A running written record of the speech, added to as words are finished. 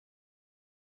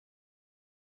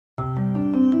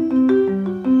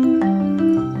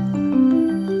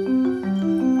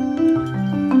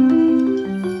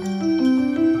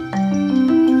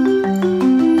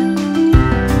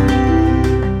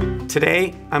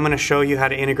I'm going to show you how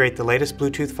to integrate the latest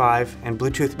Bluetooth 5 and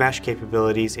Bluetooth Mesh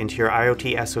capabilities into your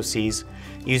IoT SoCs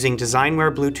using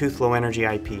DesignWare Bluetooth Low Energy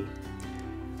IP.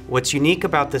 What's unique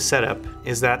about this setup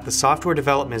is that the software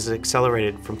development is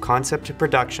accelerated from concept to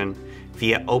production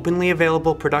via openly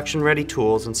available production-ready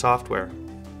tools and software.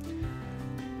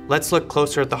 Let's look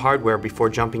closer at the hardware before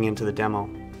jumping into the demo.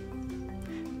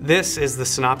 This is the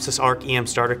Synopsis Rpm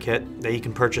Starter Kit that you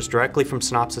can purchase directly from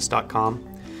Synopsys.com.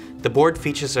 The board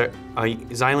features a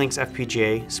Xilinx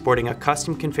FPGA sporting a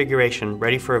custom configuration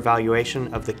ready for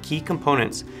evaluation of the key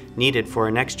components needed for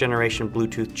a next-generation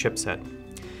Bluetooth chipset.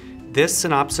 This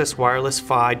Synopsys Wireless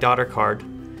PHY daughter card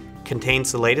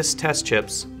contains the latest test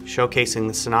chips showcasing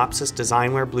the Synopsys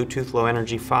DesignWare Bluetooth Low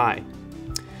Energy PHY.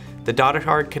 The daughter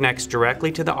card connects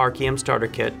directly to the Rpm Starter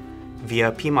Kit via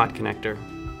a PMOD connector.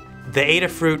 The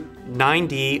Adafruit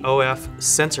 9D OF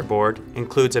sensor board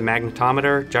includes a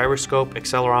magnetometer, gyroscope,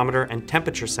 accelerometer, and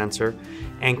temperature sensor,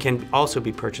 and can also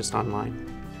be purchased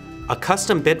online. A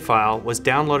custom bit file was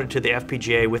downloaded to the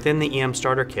FPGA within the EM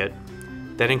Starter Kit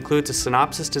that includes a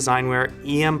Synopsys DesignWare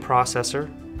EM processor,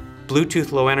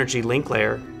 Bluetooth Low Energy link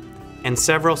layer, and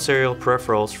several serial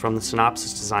peripherals from the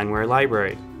Synopsys DesignWare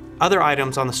library. Other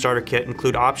items on the starter kit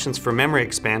include options for memory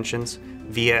expansions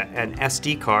via an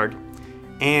SD card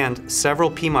and several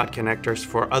PMOD connectors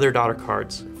for other daughter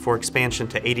cards for expansion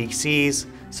to ADCs,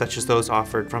 such as those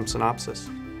offered from Synopsys.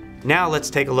 Now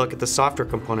let's take a look at the software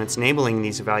components enabling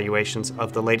these evaluations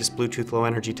of the latest Bluetooth Low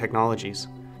Energy technologies.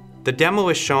 The demo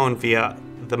is shown via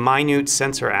the Minute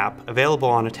Sensor app available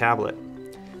on a tablet.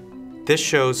 This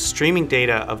shows streaming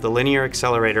data of the linear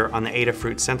accelerator on the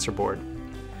Adafruit sensor board.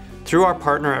 Through our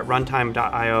partner at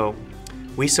Runtime.io,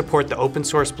 we support the open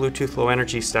source Bluetooth Low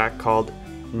Energy stack called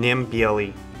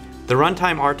NIM-BLE. The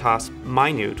Runtime RTOS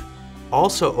Minute,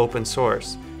 also open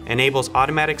source, enables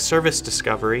automatic service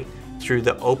discovery through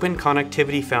the Open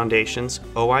Connectivity Foundation's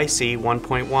OIC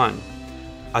 1.1,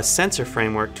 a sensor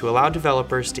framework to allow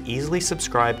developers to easily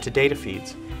subscribe to data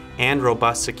feeds and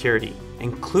robust security,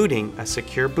 including a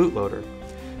secure bootloader.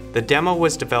 The demo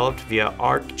was developed via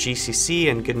Arc,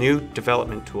 GCC, and GNU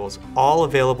development tools, all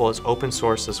available as open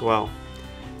source as well.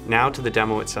 Now to the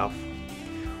demo itself.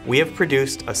 We have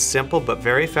produced a simple but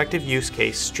very effective use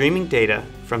case streaming data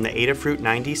from the Adafruit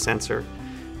 9D sensor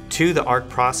to the Arc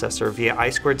processor via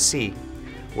I2C,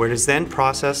 where it is then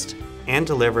processed and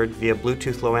delivered via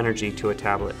Bluetooth Low Energy to a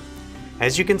tablet.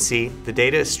 As you can see, the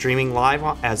data is streaming live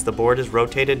as the board is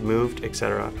rotated, moved,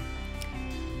 etc.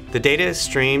 The data is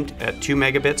streamed at 2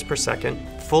 megabits per second,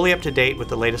 fully up to date with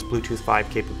the latest Bluetooth 5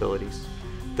 capabilities.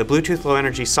 The Bluetooth Low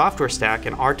Energy software stack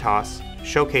in RTOS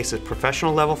showcases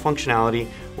professional level functionality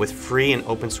with free and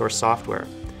open source software.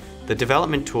 The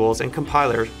development tools and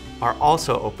compilers are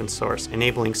also open source,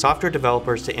 enabling software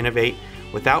developers to innovate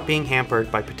without being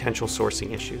hampered by potential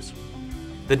sourcing issues.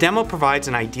 The demo provides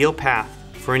an ideal path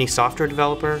for any software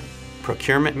developer,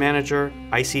 procurement manager,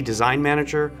 IC design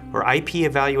manager, or IP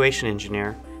evaluation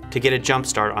engineer to get a jump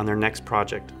start on their next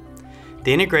project.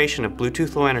 The integration of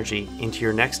Bluetooth Low Energy into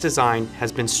your next design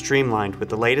has been streamlined with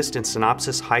the latest in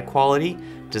Synopsys high-quality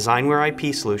DesignWare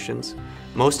IP solutions,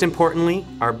 most importantly,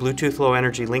 our Bluetooth Low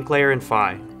Energy link layer and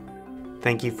PHY.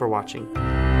 Thank you for watching.